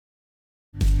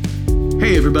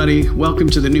everybody. Welcome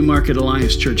to the Newmarket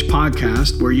Alliance Church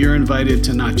podcast, where you're invited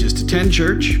to not just attend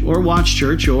church or watch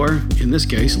church or, in this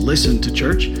case, listen to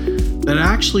church, but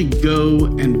actually go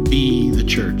and be the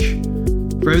church.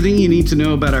 For everything you need to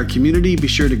know about our community, be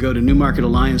sure to go to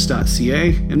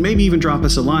newmarketalliance.ca and maybe even drop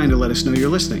us a line to let us know you're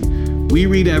listening. We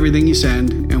read everything you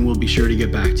send and we'll be sure to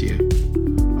get back to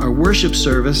you. Our worship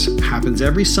service happens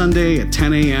every Sunday at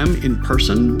 10 a.m. in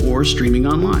person or streaming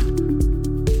online.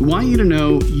 We want you to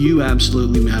know you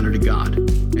absolutely matter to God,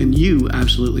 and you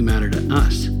absolutely matter to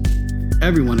us.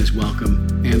 Everyone is welcome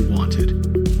and wanted.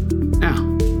 Now,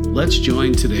 let's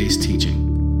join today's teaching.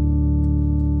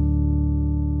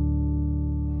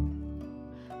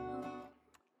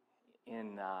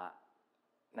 In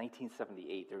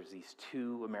 1978, there was these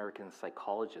two American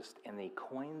psychologists, and they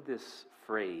coined this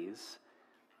phrase,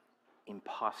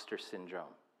 imposter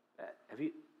syndrome. Have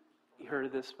you heard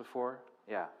of this before?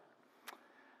 Yeah.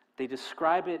 They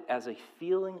describe it as a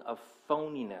feeling of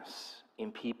phoniness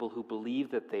in people who believe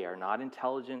that they are not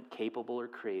intelligent, capable, or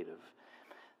creative.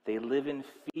 They live in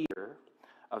fear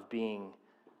of being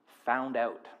found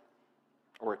out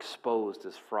or exposed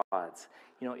as frauds.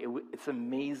 You know, it's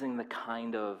amazing the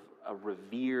kind of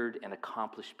revered and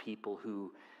accomplished people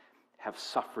who have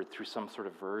suffered through some sort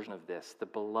of version of this. The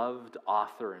beloved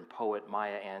author and poet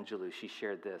Maya Angelou, she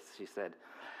shared this. She said,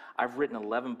 "I've written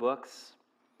 11 books,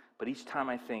 but each time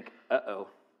I think,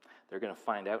 they're going to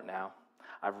find out now.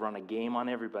 I've run a game on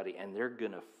everybody, and they're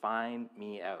going to find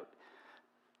me out."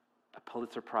 A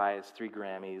Pulitzer Prize, 3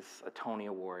 Grammys, a Tony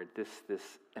Award,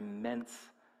 this immense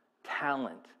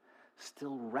talent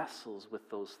still wrestles with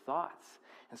those thoughts.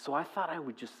 And so I thought I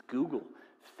would just Google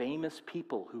famous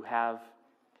people who have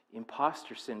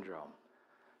imposter syndrome.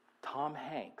 Tom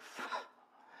Hanks,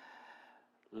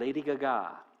 Lady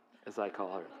Gaga, as I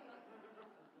call her,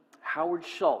 Howard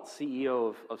Schultz,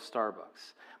 CEO of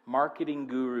Starbucks, marketing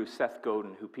guru Seth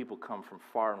Godin, who people come from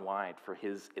far and wide for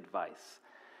his advice,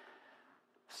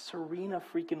 Serena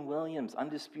freaking Williams,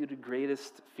 undisputed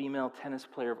greatest female tennis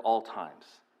player of all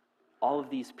times. All of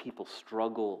these people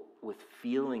struggle with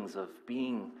feelings of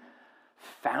being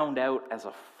found out as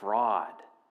a fraud.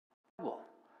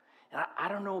 And I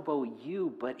don't know about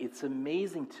you, but it's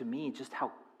amazing to me just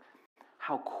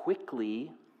how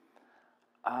quickly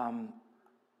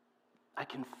I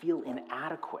can feel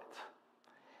inadequate.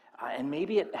 And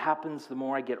maybe it happens the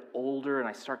more I get older and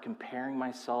I start comparing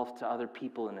myself to other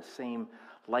people in the same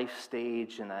life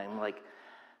stage, and I'm like,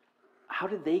 how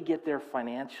did they get there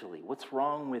financially? What's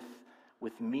wrong with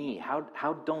me?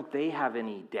 How don't they have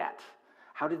any debt?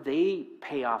 How did they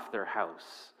pay off their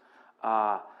house?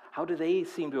 How do they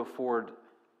seem to afford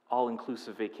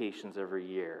all-inclusive vacations every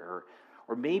year?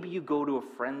 Or maybe you go to a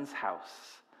friend's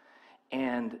house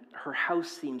and her house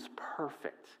seems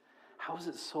perfect. How is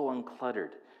it so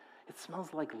uncluttered? It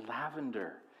smells like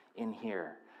lavender in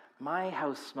here. My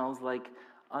house smells like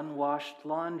unwashed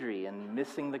laundry and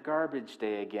missing the garbage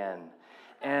day again.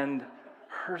 And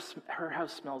her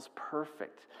house smells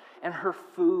perfect. And her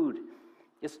food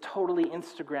is totally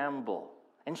Instagrammable.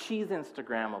 And she's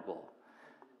Instagrammable.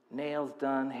 Nails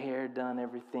done, hair done,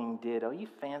 everything did. Oh, you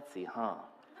fancy, huh?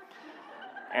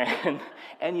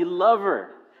 And you love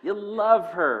her. You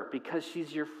love her because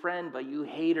she's your friend, but you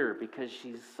hate her because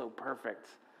she's so perfect.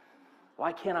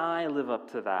 Why can't I live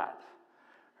up to that?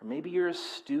 Or maybe you're a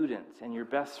student and your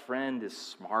best friend is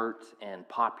smart and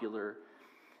popular,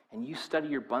 and you study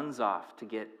your buns off to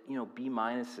get, B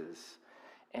minuses.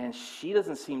 And she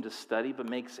doesn't seem to study but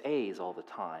makes A's all the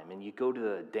time. And you go to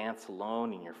the dance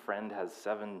alone and your friend has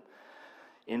 7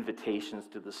 invitations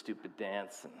to the stupid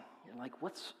dance. And you're like,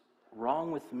 what's wrong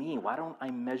with me? Why don't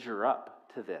I measure up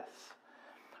to this?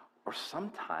 Or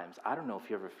sometimes, I don't know if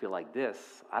you ever feel like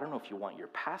this. I don't know if you want your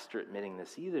pastor admitting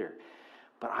this either.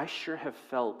 But I sure have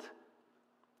felt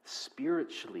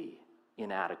spiritually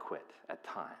inadequate at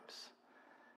times.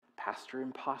 Pastor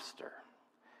imposter.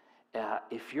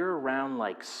 If you're around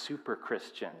like super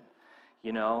Christian,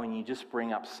 and you just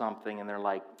bring up something and they're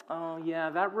like, oh yeah,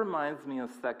 that reminds me of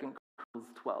 2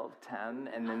 Chronicles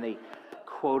 12:10, and then they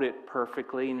quote it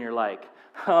perfectly and you're like,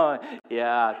 oh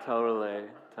yeah, totally.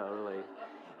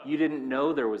 You didn't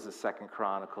know there was a 2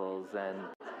 Chronicles,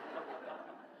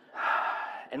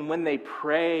 and when they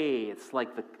pray, it's like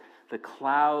the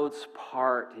clouds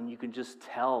part and you can just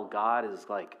tell God is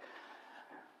like,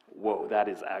 whoa,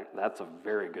 that's a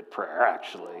very good prayer,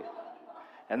 actually.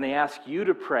 And they ask you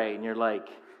to pray, and you're like,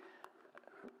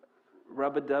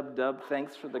 rub-a-dub-dub,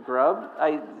 thanks for the grub.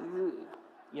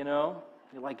 You're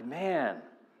like, man,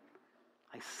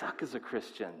 I suck as a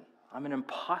Christian. I'm an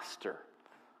imposter.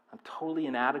 I'm totally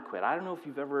inadequate. I don't know if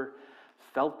you've ever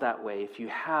felt that way. If you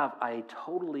have, I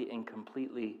totally and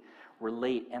completely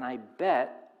relate. And I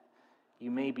bet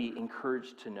you may be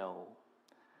encouraged to know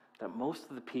that most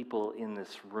of the people in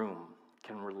this room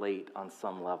can relate on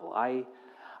some level. I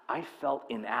felt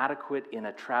inadequate in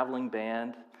a traveling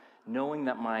band, knowing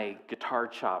that my guitar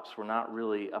chops were not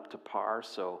really up to par,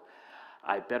 so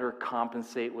I better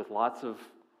compensate with lots of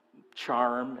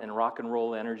charm and rock and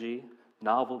roll energy,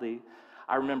 novelty.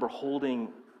 I remember holding,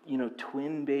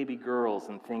 twin baby girls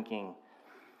and thinking,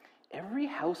 every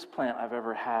houseplant I've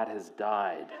ever had has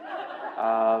died.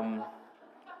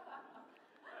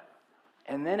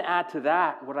 And then add to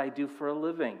that what I do for a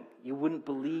living. You wouldn't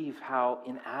believe how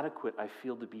inadequate I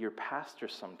feel to be your pastor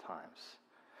sometimes.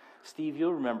 Steve,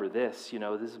 you'll remember this.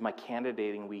 This is my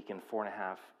candidating weekend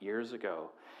 4.5 years ago.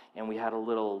 And we had a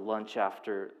little lunch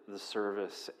after the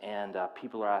service. And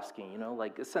people are asking,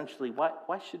 essentially,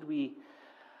 why should we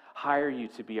hire you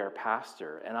to be our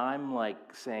pastor? And I'm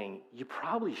saying, you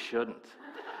probably shouldn't.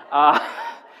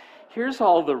 Here's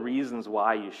all the reasons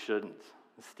why you shouldn't.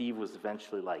 And Steve was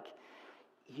eventually like,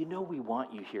 we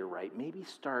want you here, right? Maybe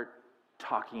start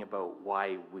talking about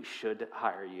why we should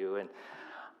hire you. And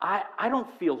I don't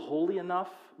feel holy enough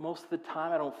most of the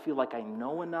time. I don't feel like I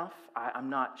know enough. I'm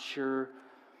not sure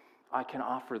I can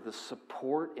offer the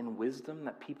support and wisdom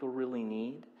that people really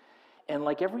need. And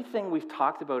like everything we've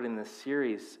talked about in this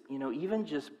series, even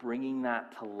just bringing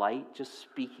that to light, just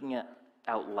speaking it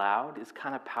out loud is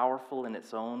kind of powerful in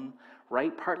its own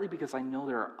right, partly because I know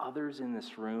there are others in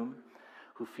this room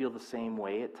who feel the same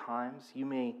way at times. You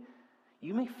may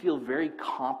feel very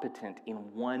competent in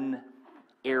one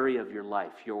area of your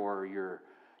life. You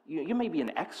may be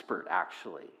an expert,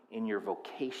 actually, in your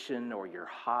vocation or your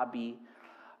hobby,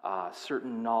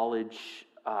 certain knowledge,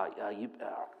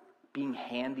 being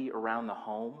handy around the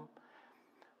home,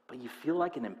 but you feel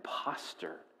like an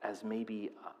imposter as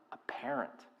maybe a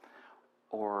parent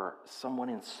or someone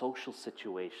in social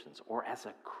situations or as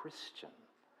a Christian.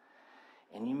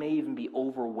 And you may even be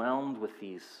overwhelmed with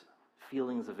these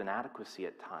feelings of inadequacy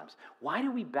at times. Why do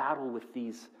we battle with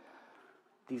these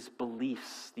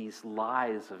beliefs, these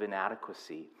lies of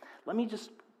inadequacy? Let me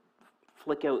just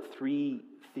flick out 3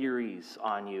 theories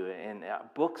on you. And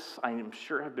books, I'm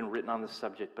sure, have been written on this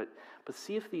subject, but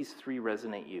see if these 3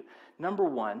 resonate you. Number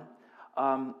 1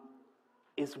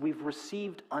 is we've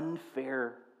received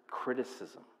unfair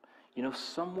criticism.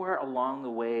 Somewhere along the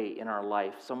way in our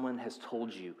life, someone has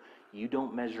told you, you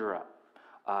don't measure up.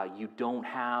 You don't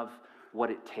have what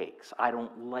it takes. I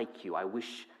don't like you. I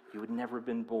wish you had never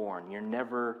been born. You're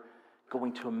never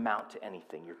going to amount to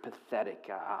anything. You're pathetic.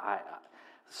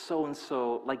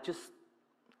 So-and-so, just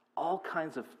all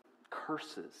kinds of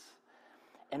curses.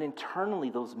 And internally,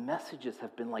 those messages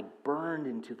have been burned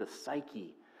into the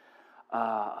psyche, the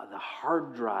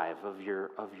hard drive of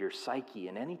your psyche.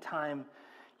 And anytime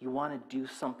you want to do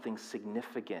something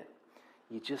significant,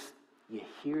 you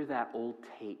hear that old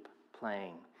tape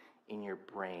playing in your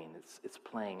brain. It's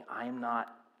playing, I am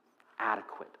not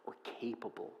adequate or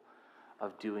capable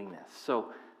of doing this.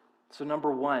 So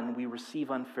number 1, we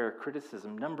receive unfair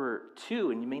criticism. Number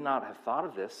 2, and you may not have thought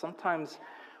of this, sometimes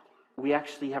we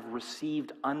actually have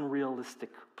received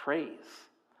unrealistic praise,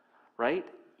 right?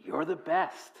 You're the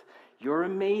best. You're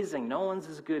amazing. No one's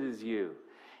as good as you.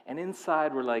 And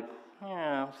inside we're like,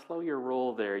 slow your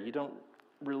roll there. You don't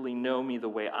really know me the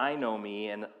way I know me,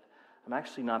 and I'm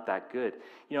actually not that good.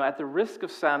 At the risk of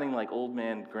sounding like old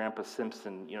man Grandpa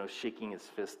Simpson, shaking his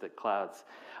fist at clouds,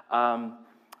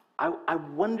 I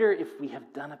wonder if we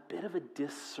have done a bit of a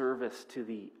disservice to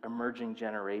the emerging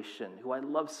generation, who I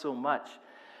love so much,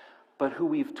 but who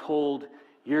we've told,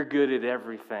 you're good at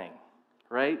everything,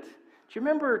 right? Do you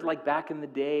remember, back in the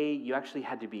day, you actually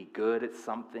had to be good at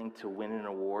something to win an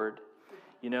award?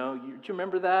 Do you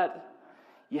remember that?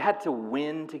 You had to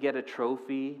win to get a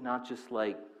trophy, not just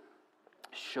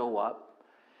show up.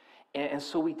 And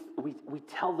so we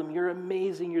tell them, you're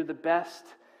amazing, you're the best.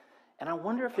 And I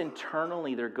wonder if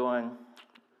internally they're going,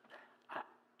 I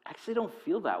actually don't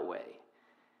feel that way.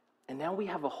 And now we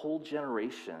have a whole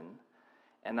generation,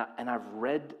 and I've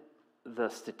read the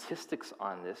statistics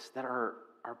on this, that are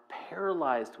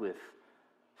paralyzed with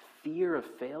fear of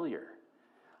failure.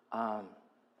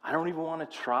 I don't even want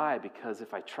to try, because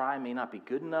if I try, I may not be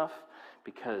good enough,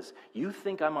 because you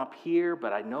think I'm up here,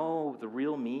 but I know the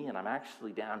real me, and I'm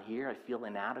actually down here. I feel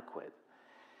inadequate.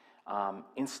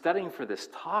 In studying for this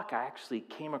talk, I actually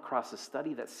came across a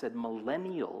study that said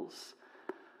millennials,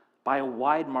 by a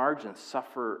wide margin,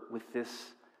 suffer with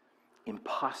this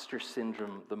imposter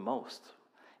syndrome the most.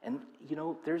 And,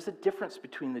 there's a difference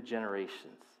between the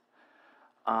generations.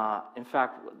 In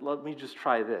fact, let me just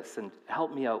try this, and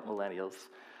help me out, millennials.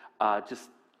 just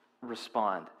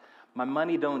respond. My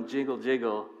money don't jiggle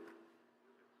jiggle.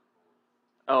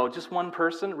 Oh, just one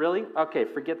person? Really? Okay,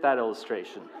 forget that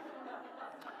illustration.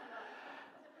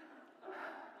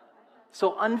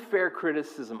 So unfair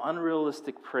criticism,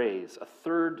 unrealistic praise. A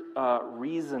third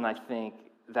reason I think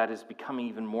that is becoming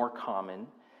even more common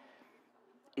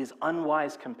is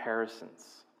unwise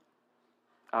comparisons.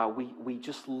 We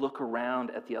just look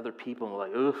around at the other people and we're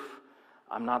like, oof,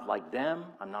 I'm not like them.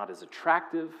 I'm not as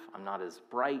attractive. I'm not as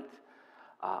bright.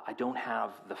 I don't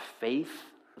have the faith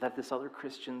that this other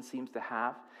Christian seems to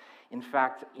have. In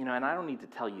fact, and I don't need to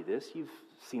tell you this. You've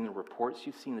seen the reports.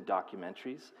 You've seen the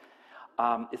documentaries.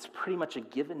 It's pretty much a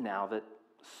given now that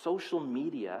social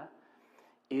media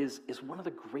is one of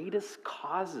the greatest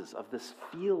causes of this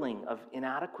feeling of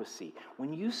inadequacy.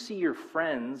 When you see your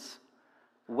friend's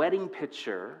wedding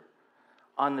picture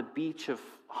on the beach of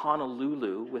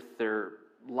Honolulu with their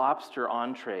lobster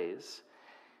entrees,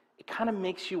 it kind of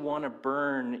makes you want to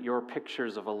burn your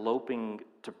pictures of eloping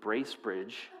to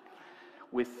Bracebridge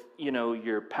with,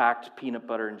 your packed peanut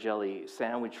butter and jelly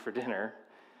sandwich for dinner.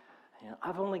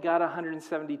 I've only got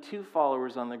 172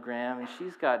 followers on the gram, and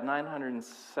she's got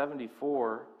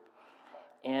 974.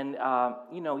 And,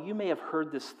 you may have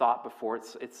heard this thought before.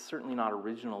 It's certainly not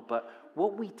original, but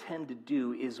what we tend to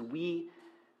do is we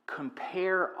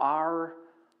compare our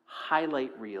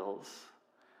highlight reels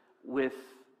we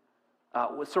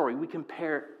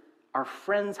compare our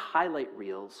friends' highlight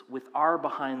reels with our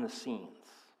behind the scenes,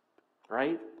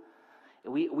 right?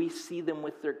 We see them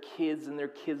with their kids, and their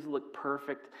kids look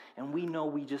perfect, and we know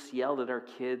we just yelled at our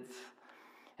kids,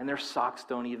 and their socks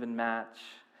don't even match.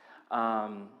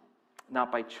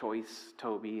 Not by choice,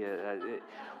 Toby.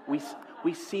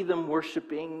 We see them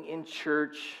worshiping in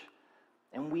church,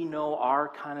 and we know our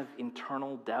kind of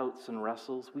internal doubts and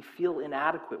wrestles. We feel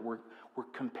inadequate. We're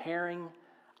comparing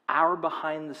our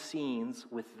behind the scenes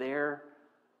with their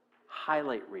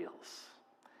highlight reels.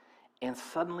 And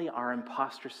suddenly our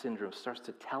imposter syndrome starts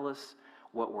to tell us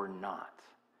what we're not.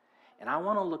 And I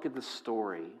want to look at the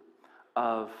story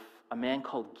of a man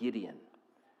called Gideon.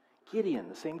 Gideon,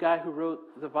 the same guy who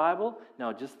wrote the Bible?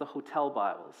 No, just the hotel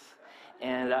Bibles.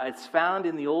 And it's found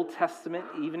in the Old Testament.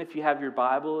 Even if you have your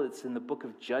Bible, it's in the book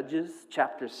of Judges,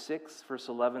 chapter 6, verse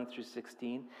 11 through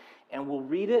 16. And we'll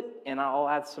read it, and I'll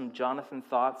add some Jonathan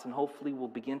thoughts, and hopefully we'll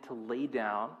begin to lay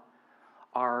down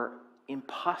our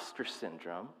imposter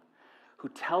syndrome, who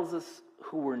tells us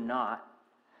who we're not,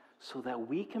 so that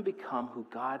we can become who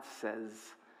God says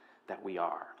that we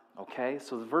are. Okay?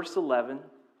 So verse 11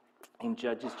 in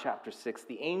Judges chapter 6,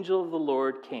 the angel of the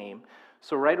Lord came.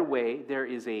 So right away, there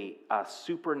is a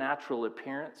supernatural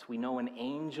appearance. We know an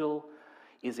angel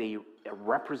is a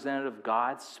representative of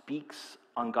God, speaks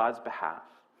on God's behalf,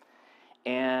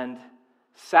 and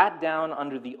sat down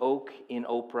under the oak in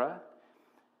Oprah.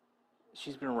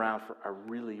 She's been around for a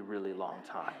really, really long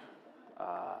time.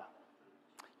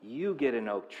 You get an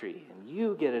oak tree, and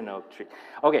you get an oak tree.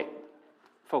 Okay,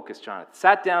 focus, Jonathan.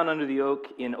 Sat down under the oak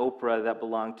in Oprah that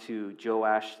belonged to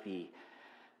Joash,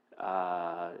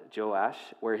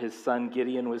 where his son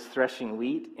Gideon was threshing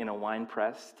wheat in a wine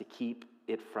press to keep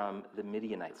it from the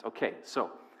Midianites. Okay, so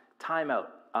time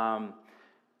out.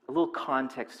 A little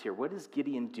context here. What is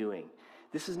Gideon doing?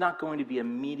 This is not going to be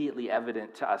immediately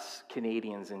evident to us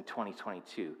Canadians in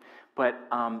 2022, but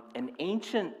an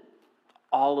ancient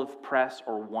olive press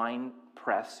or wine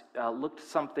press looked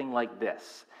something like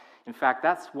this. In fact,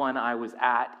 that's one I was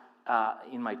at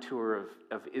in my tour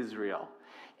of Israel.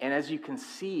 And as you can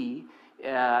see,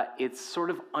 it's sort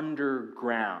of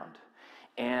underground.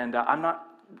 And I'm not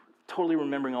totally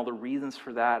remembering all the reasons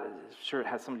for that. I'm sure it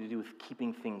has something to do with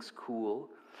keeping things cool.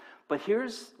 But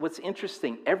here's what's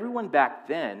interesting. Everyone back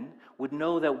then would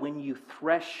know that when you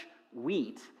thresh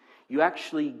wheat, you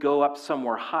actually go up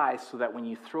somewhere high so that when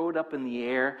you throw it up in the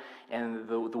air and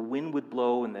the wind would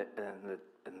blow and the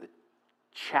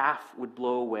chaff would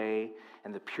blow away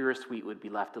and the purest wheat would be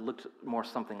left, it looked more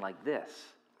something like this.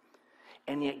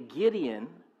 And yet Gideon,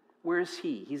 where is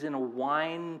he? He's in a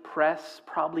wine press,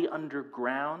 probably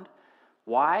underground.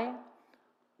 Why?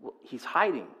 Well, he's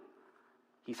hiding.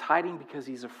 He's hiding because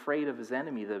he's afraid of his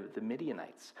enemy, the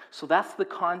Midianites. So that's the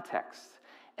context.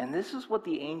 And this is what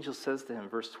the angel says to him,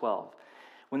 verse 12.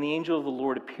 When the angel of the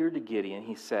Lord appeared to Gideon,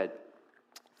 he said,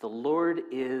 the Lord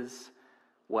is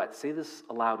what? Say this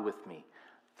aloud with me.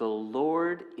 The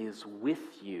Lord is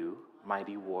with you,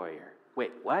 mighty warrior.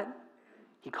 Wait, what?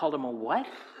 He called him a what?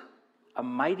 A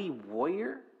mighty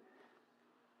warrior?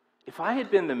 If I had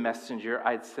been the messenger,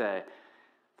 I'd say,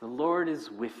 the Lord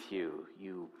is with you,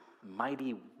 you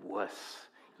mighty wuss,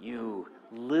 you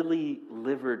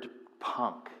lily-livered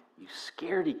punk, you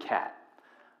scaredy cat.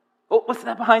 Oh, what's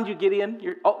that behind you, Gideon?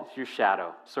 It's your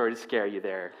shadow. Sorry to scare you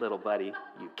there, little buddy,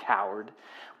 you coward.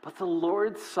 But the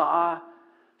Lord saw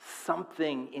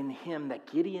something in him that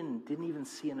Gideon didn't even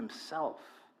see in himself.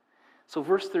 So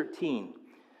verse 13,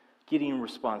 Gideon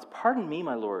responds, "Pardon me,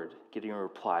 my Lord," Gideon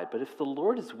replied, "but if the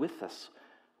Lord is with us,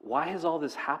 why has all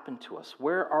this happened to us?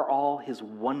 Where are all his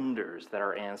wonders that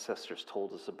our ancestors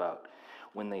told us about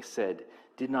when they said,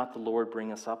 'Did not the Lord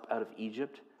bring us up out of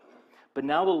Egypt?' But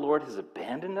now the Lord has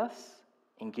abandoned us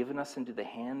and given us into the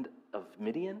hand of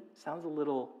Midian." Sounds a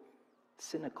little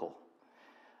cynical.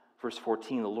 Verse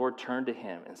 14, the Lord turned to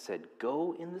him and said,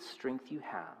 "Go in the strength you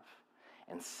have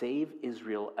and save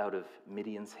Israel out of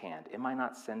Midian's hand. Am I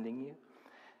not sending you?"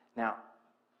 Now,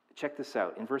 check this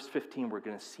out. In verse 15, we're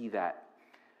going to see that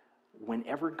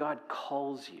whenever God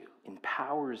calls you,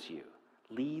 empowers you,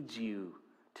 leads you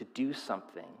to do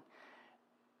something,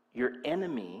 your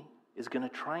enemy is going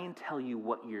to try and tell you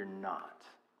what you're not,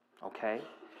 okay?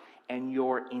 And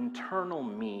your internal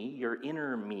me, your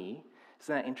inner me,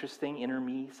 isn't that interesting? Inner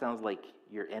me sounds like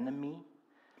your enemy.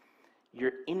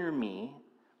 Your inner me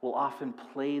will often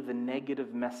play the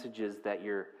negative messages that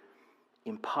your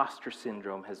imposter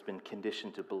syndrome has been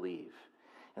conditioned to believe.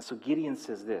 And so Gideon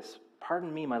says this,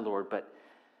 "Pardon me, my Lord, but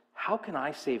how can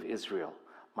I save Israel?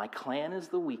 My clan is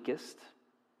the weakest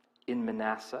in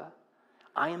Manasseh.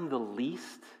 I am the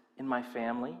least in my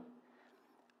family."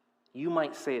 You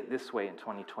might say it this way in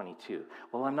 2022.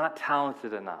 "Well, I'm not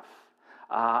talented enough.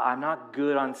 I'm not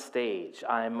good on stage.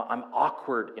 I'm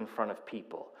awkward in front of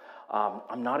people.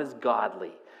 I'm not as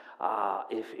godly.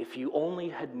 If you only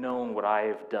had known what I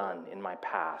have done in my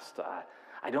past,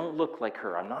 I don't look like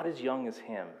her. I'm not as young as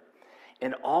him."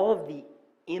 And all of the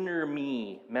inner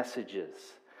me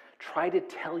messages try to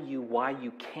tell you why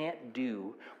you can't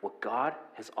do what God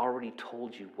has already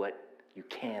told you what you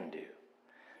can do.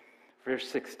 Verse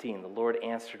 16, the Lord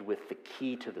answered with the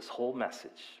key to this whole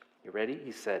message. You ready?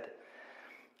 He said,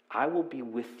 "I will be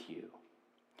with you,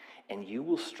 and you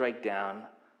will strike down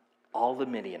all the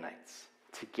Midianites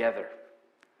together."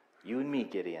 You and me,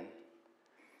 Gideon.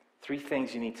 3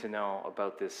 things you need to know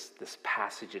about this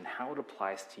passage and how it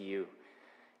applies to you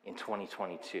in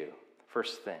 2022.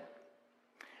 First thing,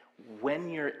 when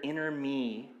your inner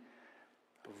me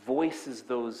voices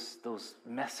those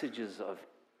messages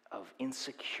of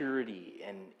insecurity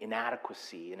and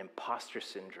inadequacy and imposter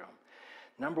syndrome,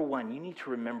 number one, you need to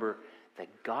remember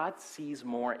that God sees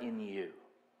more in you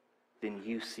than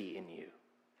you see in you.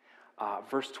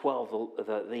 Verse 12,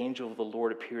 the angel of the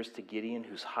Lord appears to Gideon,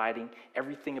 who's hiding.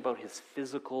 Everything about his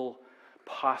physical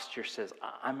posture says,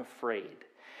 "I'm afraid."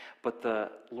 But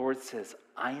the Lord says,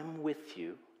 "I am with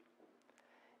you."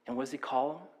 And what does he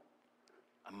call him?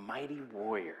 A mighty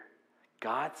warrior.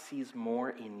 God sees more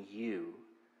in you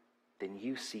than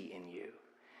you see in you.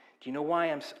 Do you know why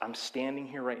I'm standing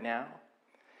here right now?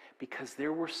 Because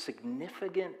there were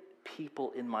significant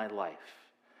people in my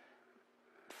life,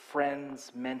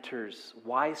 friends, mentors,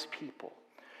 wise people,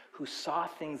 who saw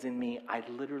things in me I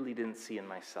literally didn't see in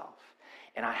myself.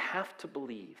 And I have to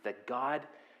believe that God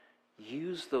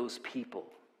used those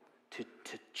people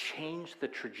to change the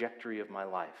trajectory of my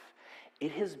life.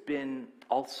 It has been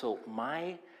also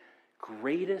my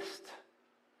greatest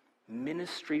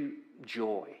ministry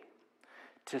joy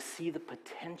to see the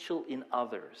potential in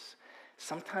others,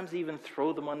 sometimes even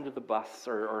throw them under the bus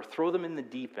or throw them in the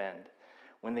deep end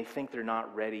when they think they're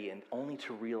not ready, and only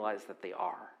to realize that they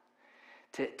are.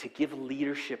 To give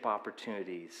leadership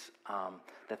opportunities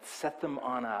that set them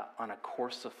on a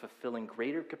course of fulfilling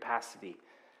greater capacity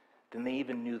than they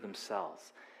even knew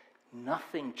themselves.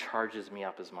 Nothing charges me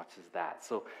up as much as that.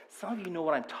 So some of you know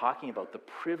what I'm talking about, the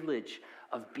privilege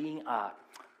of being a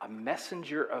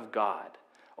messenger of God.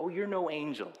 Oh, you're no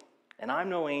angel, and I'm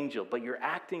no angel, but you're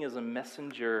acting as a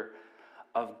messenger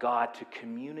of God to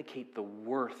communicate the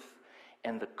worth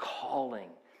and the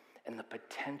calling and the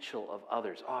potential of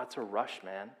others. Oh, it's a rush,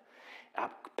 man.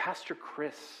 Pastor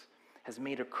Chris has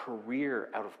made a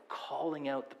career out of calling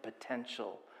out the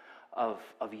potential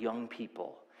of young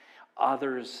people.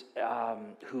 Others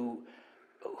who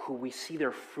we see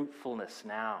their fruitfulness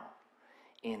now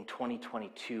in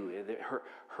 2022.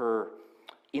 Her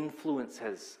influence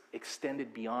has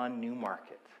extended beyond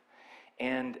Newmarket.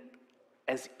 And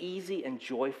as easy and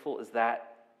joyful as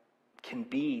that can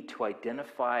be to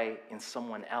identify in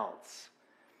someone else,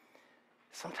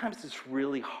 sometimes it's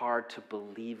really hard to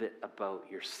believe it about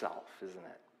yourself, isn't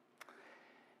it?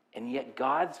 And yet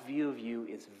God's view of you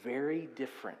is very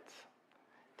different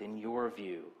than your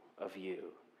view of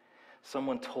you.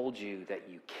 Someone told you that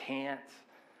you can't,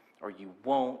 or you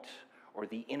won't, or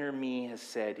the inner me has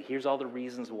said, here's all the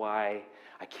reasons why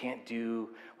I can't do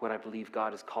what I believe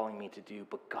God is calling me to do.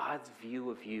 But God's view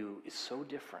of you is so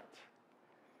different.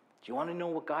 Do you want to know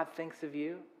what God thinks of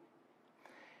you?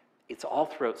 It's all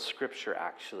throughout Scripture,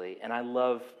 actually, and I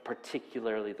love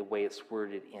particularly the way it's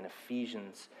worded in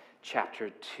Ephesians chapter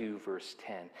 2, verse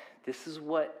 10. This is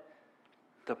what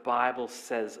the Bible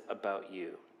says about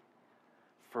you.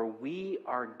 For we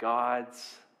are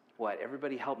God's, what?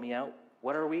 Everybody help me out.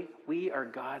 What are we? We are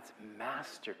God's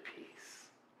masterpiece.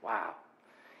 Wow.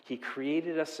 He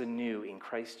created us anew in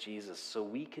Christ Jesus so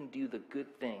we can do the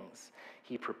good things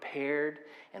He prepared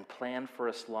and planned for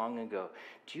us long ago.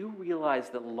 Do you realize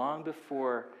that long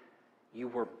before you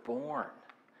were born,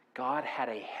 God had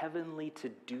a heavenly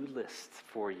to-do list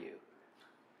for you?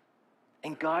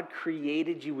 And God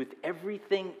created you with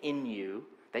everything in you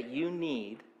that you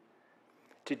need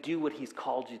to do what He's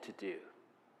called you to do.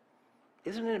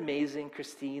 Isn't it amazing,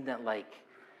 Christine, that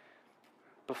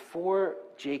before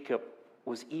Jacob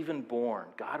was even born,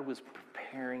 God was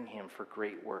preparing him for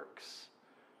great works.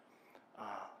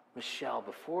 Michelle,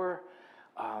 before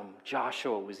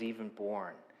Joshua was even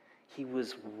born, He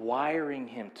was wiring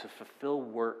him to fulfill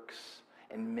works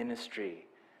and ministry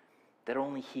that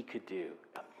only He could do.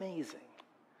 Amazing.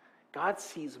 God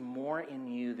sees more in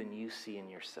you than you see in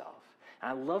yourself. And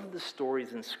I love the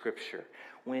stories in Scripture.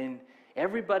 When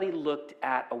everybody looked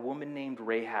at a woman named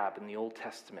Rahab in the Old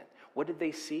Testament, what did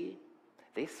they see?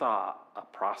 They saw a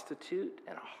prostitute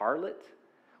and a harlot.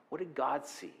 What did God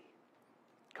see?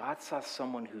 God saw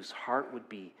someone whose heart would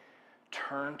be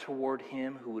turned toward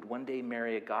Him, who would one day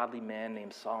marry a godly man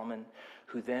named Solomon,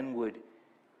 who then would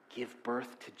give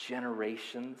birth to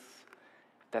generations,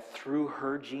 that through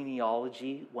her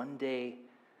genealogy, one day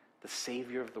the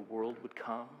Savior of the world would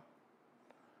come.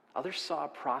 Others saw a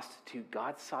prostitute.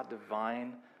 God saw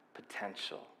divine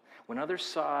potential. When others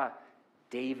saw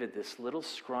David, this little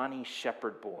scrawny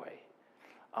shepherd boy,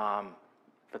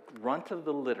 the runt of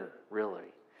the litter, really,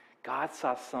 God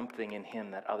saw something in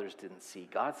him that others didn't see.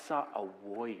 God saw a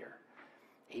warrior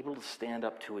able to stand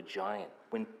up to a giant.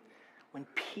 When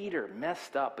Peter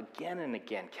messed up again and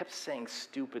again, kept saying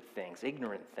stupid things,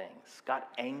 ignorant things, got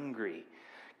angry,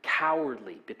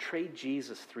 cowardly, betrayed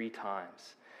Jesus 3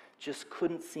 times, just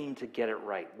couldn't seem to get it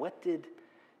right. What did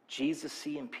Jesus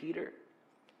see in Peter?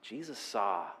 Jesus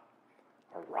saw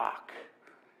a rock.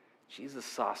 Jesus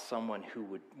saw someone who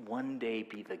would one day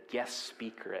be the guest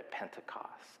speaker at Pentecost.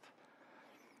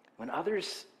 When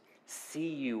others see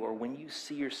you, or when you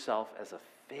see yourself as a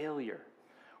failure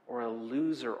or a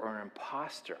loser or an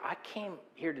imposter, I came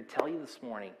here to tell you this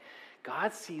morning,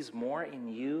 God sees more in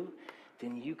you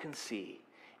than you can see.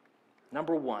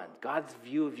 Number 1, God's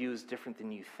view of you is different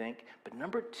than you think. But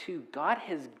number 2, God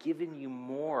has given you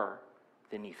more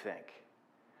than you think.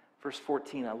 Verse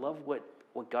 14, I love what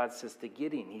God says to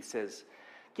Gideon. He says,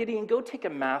 Gideon, go take a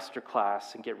master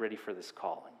class and get ready for this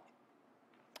calling.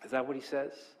 Is that what he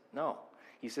says? No.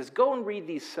 He says, go and read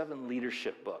these 7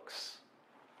 leadership books.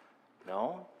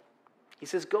 No. He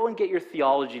says, go and get your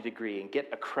theology degree and get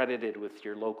accredited with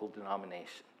your local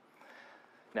denomination.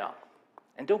 Now,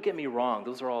 and don't get me wrong,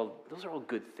 those are all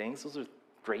good things. Those are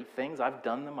great things. I've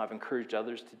done them. I've encouraged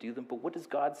others to do them. But what does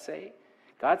God say?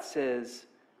 God says,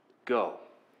 go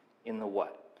in the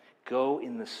what? Go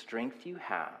in the strength you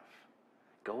have.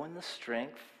 Go in the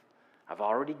strength I've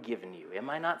already given you. Am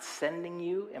I not sending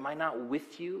you? Am I not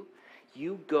with you?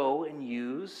 You go and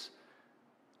use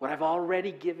what I've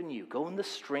already given you. Go in the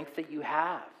strength that you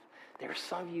have. There are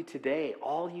some of you today,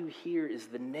 all you hear is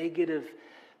the negative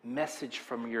message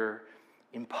from your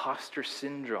imposter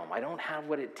syndrome. I don't have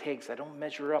what it takes. I don't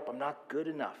measure up. I'm not good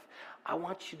enough. I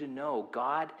want you to know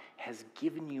God has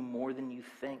given you more than you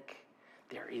think.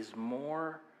 There is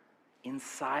more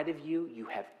inside of you. You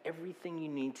have everything you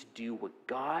need to do what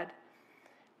God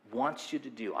wants you to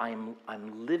do. I'm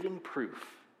living proof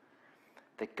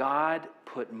that God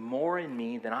put more in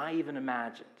me than I even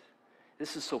imagined.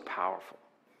 This is so powerful.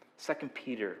 2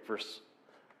 Peter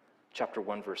chapter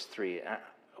 1, verse 3.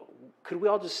 Could we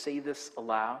all just say this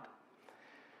aloud?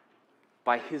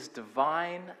 By His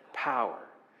divine power,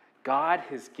 God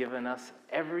has given us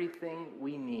everything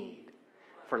we need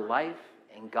for life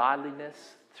and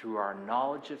godliness through our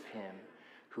knowledge of Him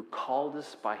who called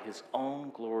us by His own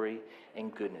glory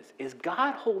and goodness. Is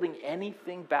God holding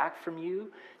anything back from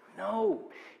you? No.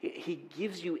 He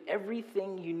gives you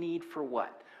everything you need for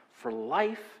what? For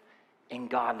life and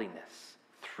godliness.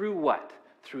 Through what?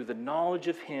 Through the knowledge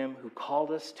of Him who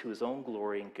called us to His own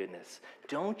glory and goodness.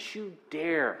 Don't you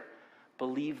dare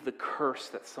believe the curse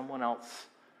that someone else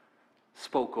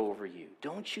spoke over you.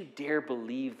 Don't you dare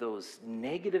believe those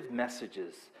negative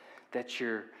messages that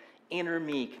your inner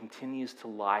me continues to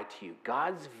lie to you.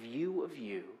 God's view of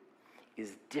you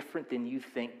is different than you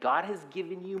think. God has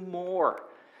given you more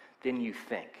than you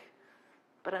think.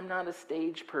 But I'm not a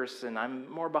stage person. I'm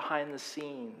more behind the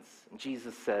scenes. And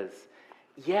Jesus says,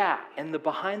 yeah, and the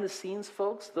behind the scenes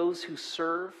folks, those who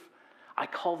serve, I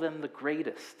call them the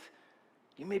greatest.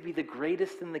 You may be the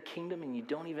greatest in the kingdom and you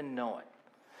don't even know it.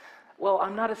 Well,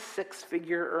 I'm not a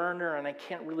six-figure earner and I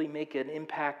can't really make an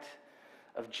impact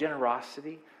of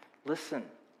generosity. Listen,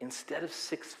 instead of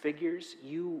 6 figures,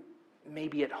 you may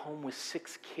be at home with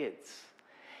 6 kids.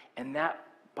 And that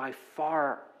by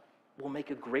far will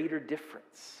make a greater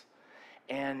difference.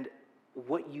 And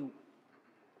what you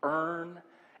earn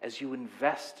as you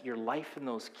invest your life in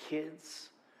those kids,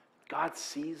 God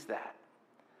sees that.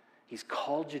 He's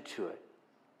called you to it.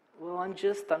 Well, I'm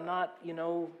not,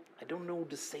 I don't know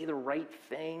to say the right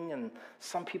thing, and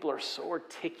some people are so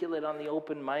articulate on the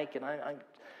open mic, and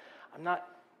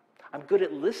I'm good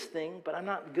at listening, but I'm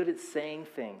not good at saying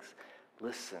things.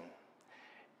 Listen,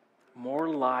 more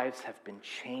lives have been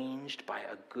changed by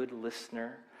a good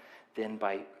listener than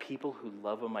by people who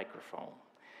love a microphone.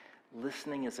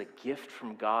 Listening is a gift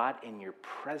from God, and your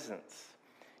presence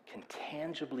can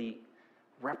tangibly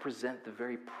represent the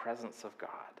very presence of God.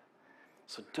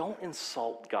 So don't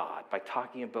insult God by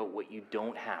talking about what you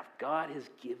don't have. God has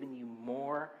given you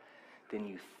more than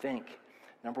you think.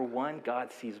 Number 1,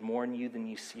 God sees more in you than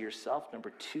you see yourself.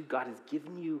 Number 2, God has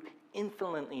given you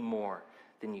infinitely more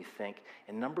than you think.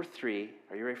 And number 3,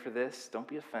 are you ready for this? Don't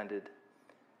be offended.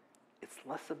 It's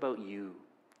less about you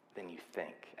than you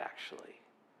think, actually.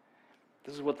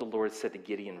 This is what the Lord said to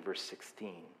Gideon in verse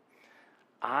 16.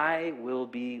 I will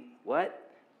be,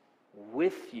 what?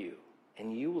 With you,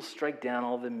 and you will strike down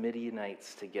all the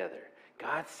Midianites together.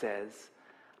 God says,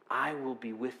 I will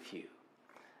be with you.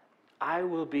 I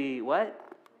will be what?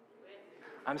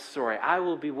 I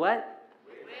will be what?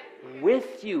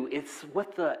 With you. It's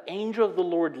what the angel of the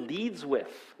Lord leads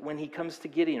with when he comes to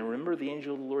Gideon. Remember, the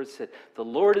angel of the Lord said, the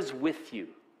Lord is with you,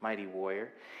 mighty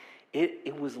warrior.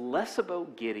 It was less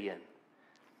about Gideon,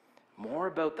 more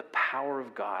about the power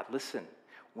of God. Listen,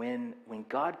 when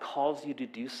God calls you to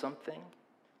do something,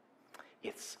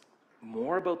 it's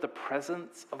more about the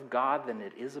presence of God than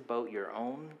it is about your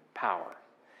own power.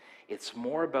 It's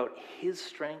more about his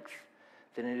strength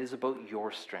than it is about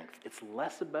your strength. It's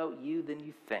less about you than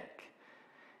you think.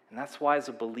 And that's why, as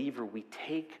a believer, we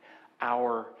take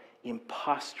our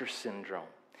imposter syndrome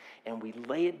and we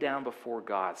lay it down before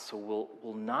God. So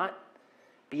we'll not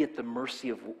be at the mercy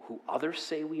of who others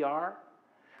say we are.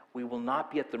 We will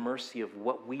not be at the mercy of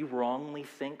what we wrongly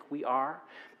think we are,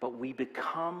 but we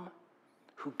become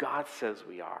who God says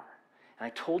we are. And I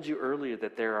told you earlier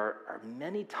that there are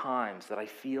many times that I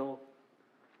feel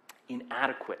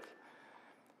inadequate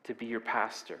to be your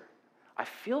pastor. I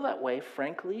feel that way,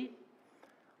 frankly,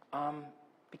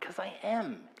 because I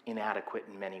am inadequate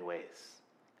in many ways.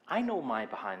 I know my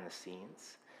behind the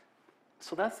scenes.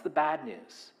 So that's the bad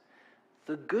news.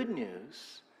 The good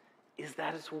news is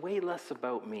that it's way less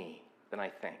about me than I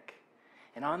think.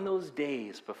 And on those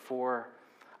days before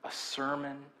a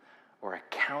sermon or a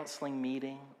counseling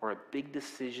meeting or a big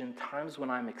decision, times when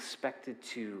I'm expected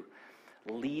to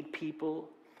lead people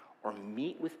or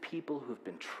meet with people who've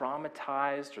been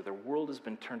traumatized or their world has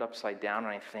been turned upside down,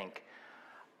 and I think,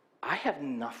 I have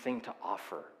nothing to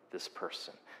offer this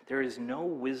person. There is no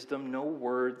wisdom, no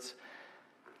words,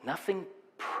 nothing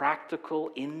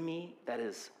practical in me that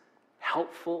is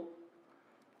helpful.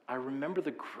 I remember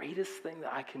the greatest thing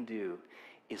that I can do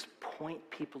is point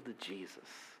people to Jesus.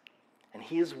 And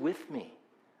he is with me.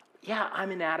 Yeah,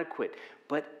 I'm inadequate,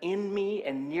 but in me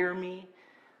and near me,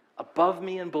 above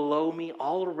me and below me,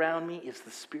 all around me is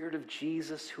the Spirit of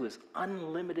Jesus, who has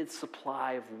unlimited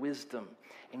supply of wisdom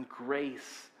and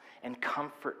grace and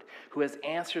comfort, who has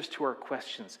answers to our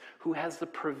questions, who has the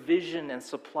provision and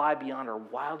supply beyond our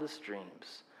wildest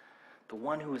dreams, the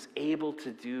one who is able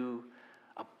to do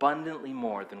abundantly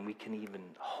more than we can even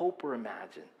hope or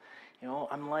imagine.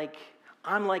 I'm like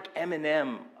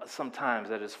Eminem sometimes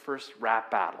at his first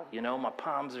rap battle. My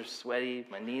palms are sweaty,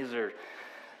 my knees are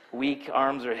weak,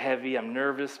 arms are heavy, I'm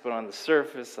nervous, but on the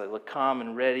surface I look calm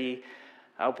and ready.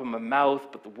 I open my mouth,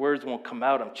 but the words won't come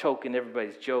out. I'm choking,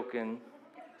 everybody's joking.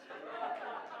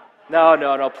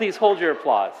 No, please hold your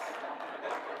applause.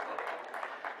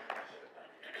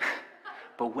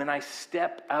 But when I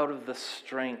step out of the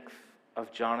strength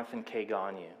of Jonathan K.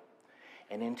 Gagnon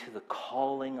and into the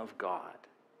calling of God,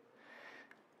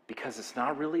 because it's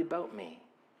not really about me,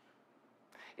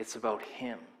 it's about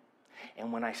him.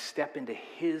 And when I step into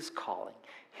his calling,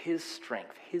 his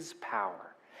strength, his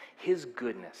power, his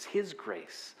goodness, his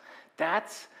grace,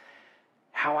 that's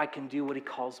how I can do what he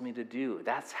calls me to do.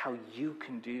 That's how you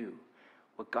can do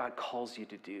what God calls you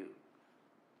to do.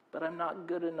 But I'm not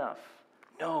good enough.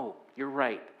 No, you're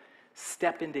right.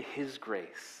 Step into his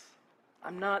grace.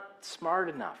 I'm not smart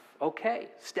enough. Okay,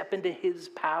 step into his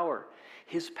power.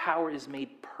 His power is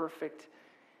made perfect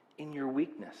in your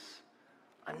weakness.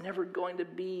 I'm never going to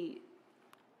be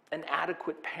an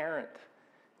adequate parent.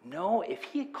 No, if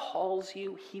he calls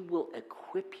you, he will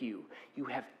equip you. You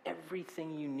have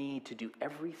everything you need to do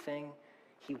everything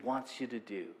he wants you to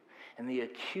do. And the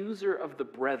accuser of the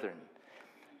brethren,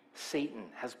 Satan,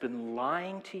 has been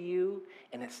lying to you,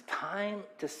 and it's time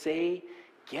to say,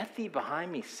 get thee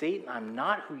behind me, Satan. I'm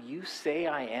not who you say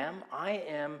I am. I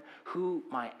am who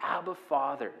my Abba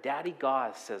Father, Daddy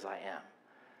God, says I am.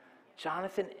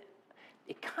 Jonathan,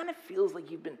 it kind of feels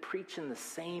like you've been preaching the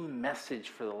same message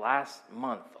for the last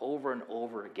month over and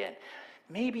over again.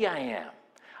 Maybe I am.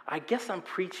 I guess I'm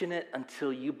preaching it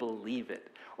until you believe it,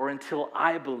 or until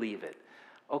I believe it.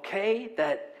 Okay?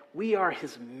 That we are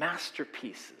his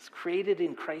masterpieces, created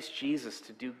in Christ Jesus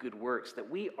to do good works, that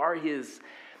we are his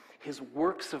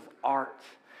works of art.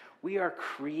 We are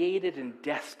created and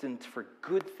destined for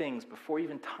good things before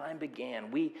even time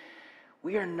began. We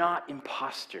are not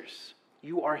imposters.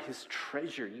 You are his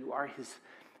treasure. You are his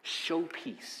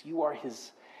showpiece. You are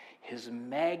his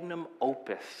magnum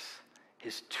opus,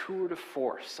 his tour de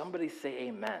force. Somebody say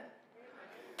amen.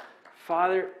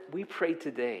 Father, we pray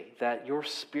today that your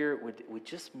Spirit would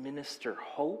just minister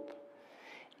hope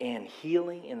and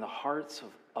healing in the hearts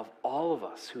of all of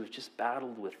us who have just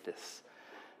battled with this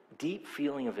deep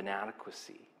feeling of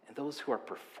inadequacy, and those who are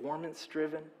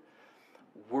performance-driven,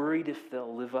 worried if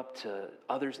they'll live up to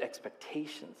others'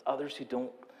 expectations, others who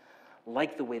don't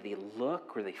like the way they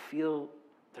look or they feel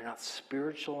they're not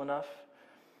spiritual enough.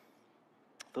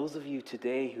 Those of you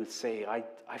today who say,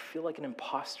 I feel like an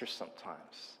imposter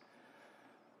sometimes,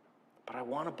 but I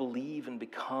want to believe and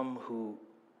become who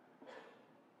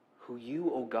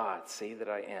you, oh God, say that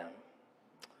I am.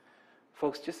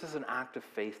 Folks, just as an act of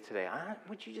faith today,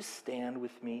 would you just stand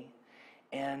with me?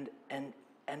 And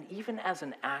even as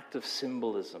an act of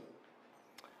symbolism,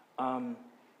 even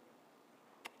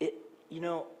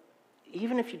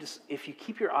if you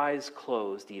keep your eyes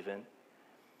closed even,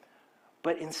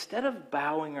 but instead of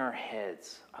bowing our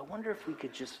heads, I wonder if we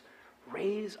could just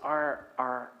raise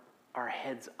our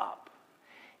heads up,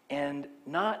 and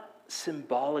not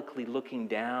symbolically looking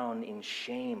down in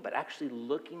shame, but actually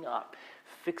looking up,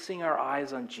 fixing our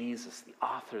eyes on Jesus, the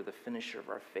author, the finisher of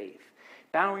our faith.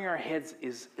 Bowing our heads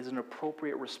is an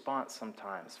appropriate response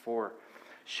sometimes for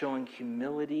showing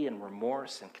humility and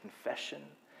remorse and confession.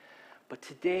 But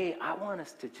today, I want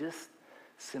us to just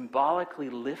symbolically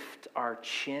lift our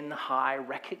chin high,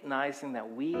 recognizing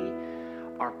that we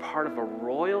are part of a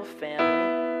royal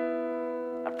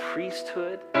family, a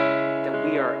priesthood,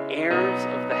 that we are heirs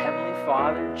of the Heavenly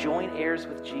Father, joint heirs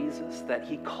with Jesus, that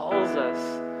he calls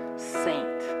us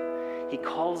saint. He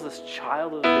calls us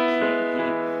child of the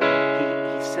King.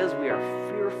 He says we are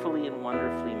fearfully and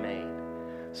wonderfully made.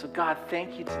 So God,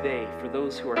 thank you today for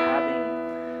those who are having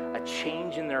a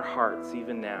change in their hearts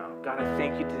even now. God, I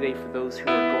thank you today for those who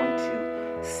are going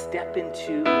to step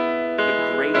into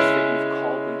the grace that you've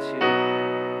called them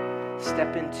to.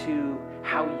 Step into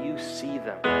how you see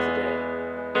them today.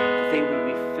 That they would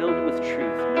be filled with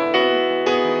truth, knowing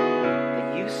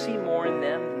that you see more in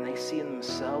them than they see in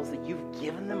themselves, that you've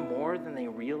given them more than they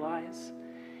realize,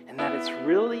 and that it's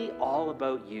really all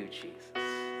about you, Jesus.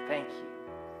 Thank you.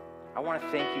 I want to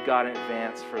thank you, God, in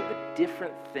advance for the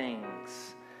different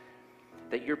things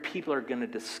that your people are going to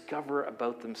discover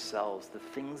about themselves, the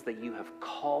things that you have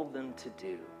called them to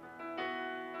do.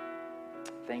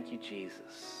 Thank you,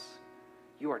 Jesus.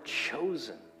 You are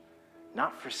chosen,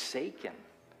 not forsaken.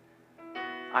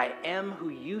 I am who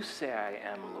you say I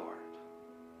am, Lord.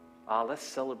 Let's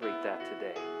celebrate that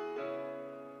today.